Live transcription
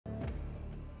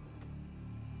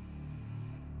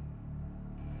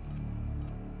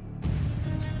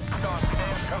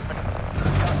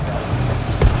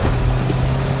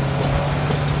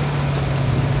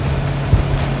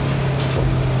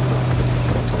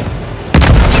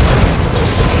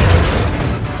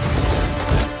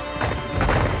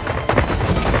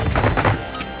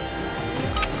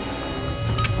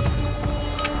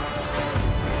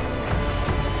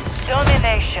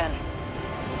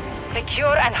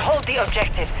hold the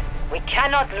objectives. We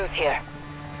cannot lose here.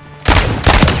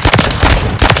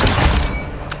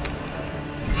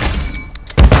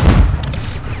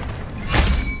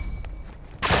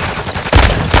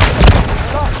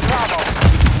 Lost Bravo.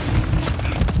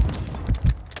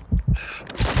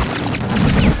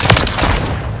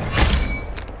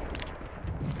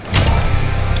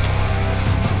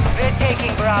 We're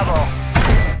taking Bravo.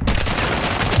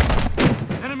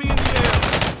 Enemy in the air!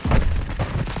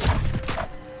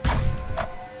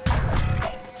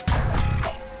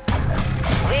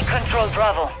 We control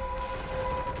Bravo.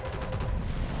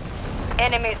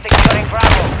 Enemy securing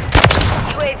Bravo.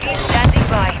 UAV standing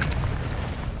by.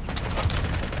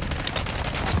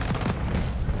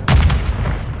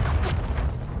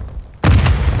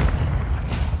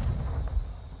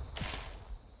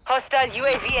 Hostile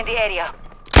UAV in the area.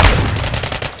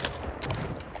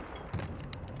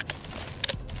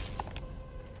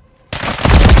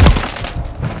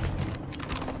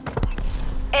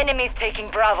 Enemies taking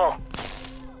Bravo.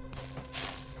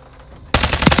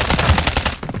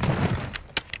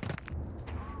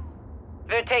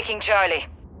 We're taking Charlie.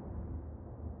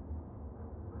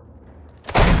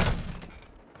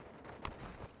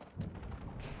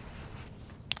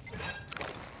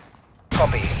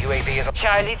 Copy. UAV is...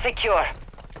 Charlie secure.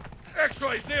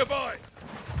 X-rays nearby!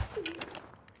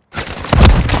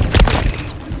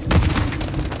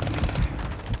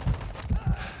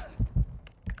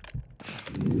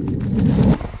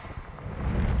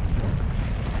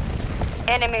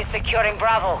 Enemy securing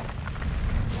Bravo.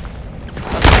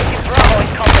 Objective Bravo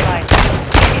is compromised.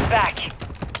 Take it back.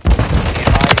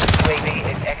 UAV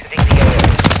is exiting the area.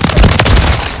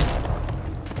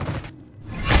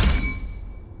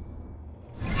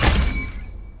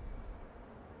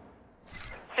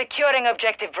 Securing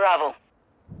objective Bravo.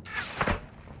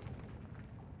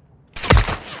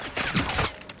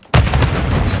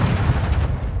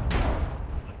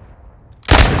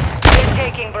 We're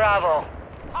taking Bravo.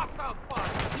 Hostile fire!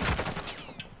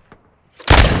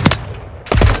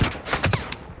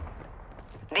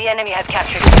 The enemy has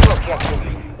captured two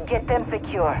objectives. Get them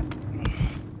secure.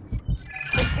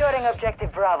 Securing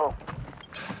objective Bravo.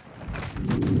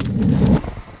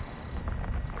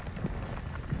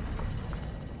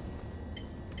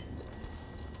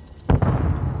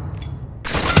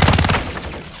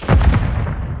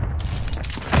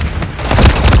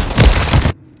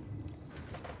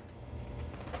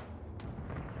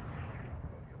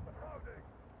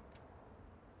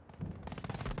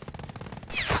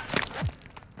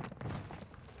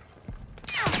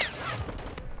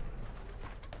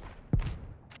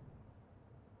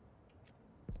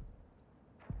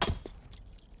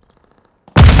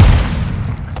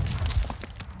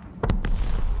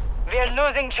 We're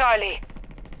losing Charlie.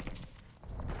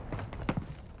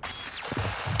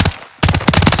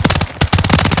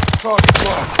 Target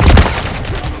locked.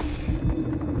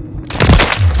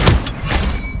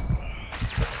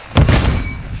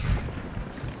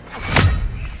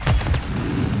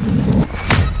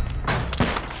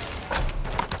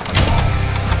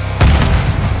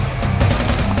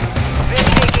 We're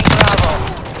taking Bravo.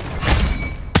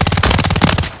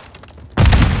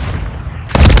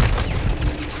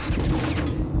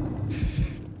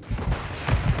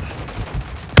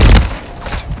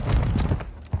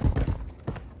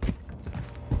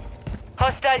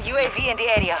 Hostile UAV in the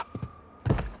area.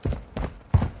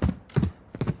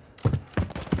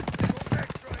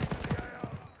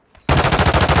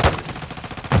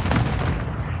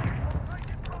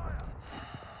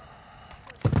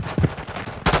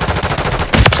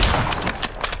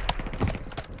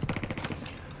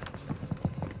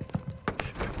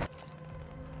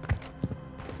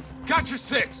 Gotcha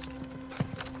 6!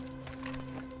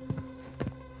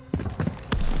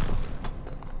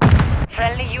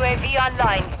 Friendly UAV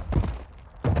online.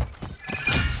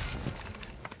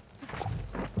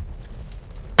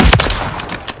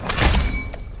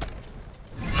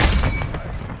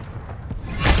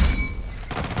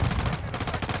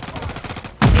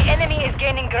 The enemy is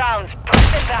gaining ground.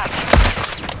 Push them back.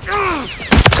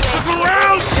 Look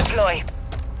around! Deploy.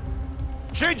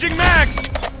 Changing max!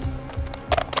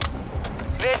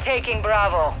 We're taking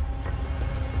Bravo.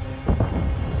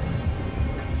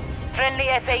 Friendly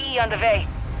SAE on the way.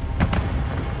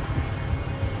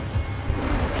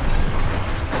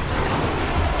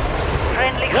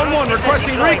 Friendly 1-1 cruise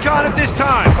requesting deployed. recon at this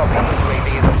time! Copy. UAV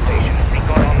is on station.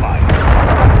 Recon online.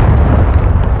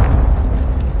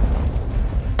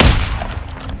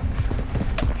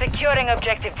 Securing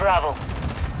objective Bravo.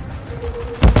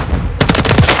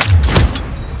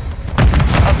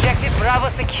 Objective Bravo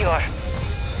secure.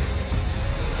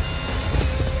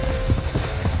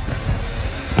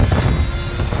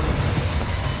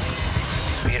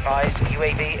 advised,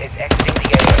 UAV is exiting the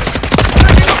AO.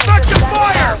 Taking effective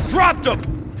fire! Dropped them!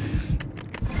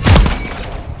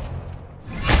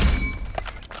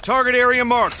 Target area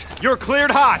marked. You're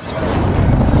cleared hot.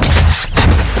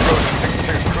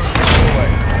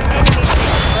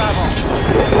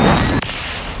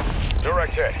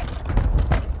 Direct hit.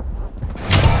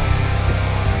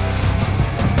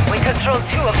 We control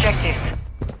 2 objectives.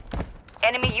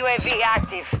 Enemy UAV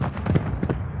active.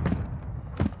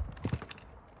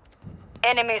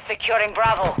 Enemy securing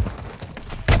Bravo.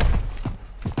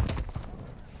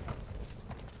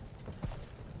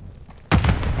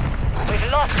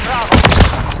 We've lost Bravo.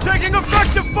 Taking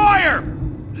effective fire!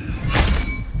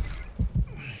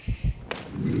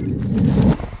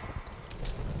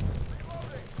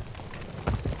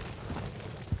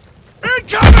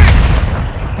 Incoming!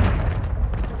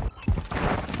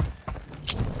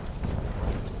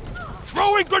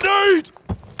 Throwing grenade!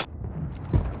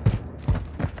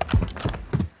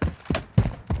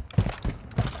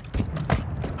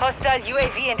 Hostile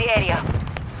UAV in the area.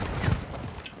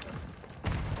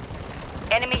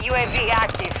 Enemy UAV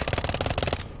active.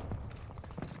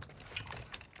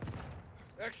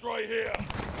 X-ray here.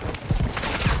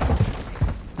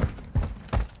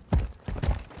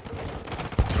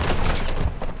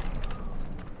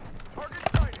 Target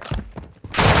sighted.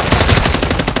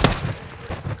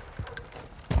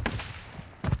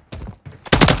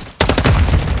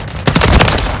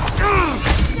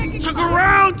 Took a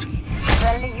round!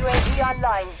 Friendly UAV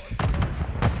online.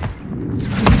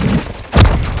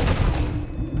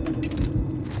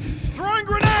 Throwing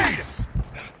grenade!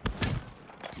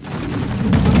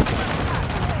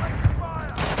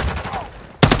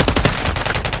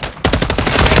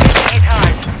 Hit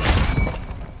hard.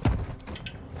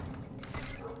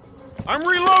 I'm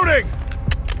reloading!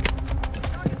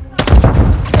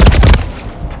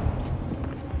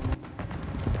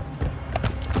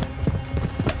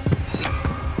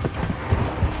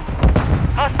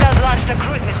 Hostiles launched a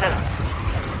cruise missile.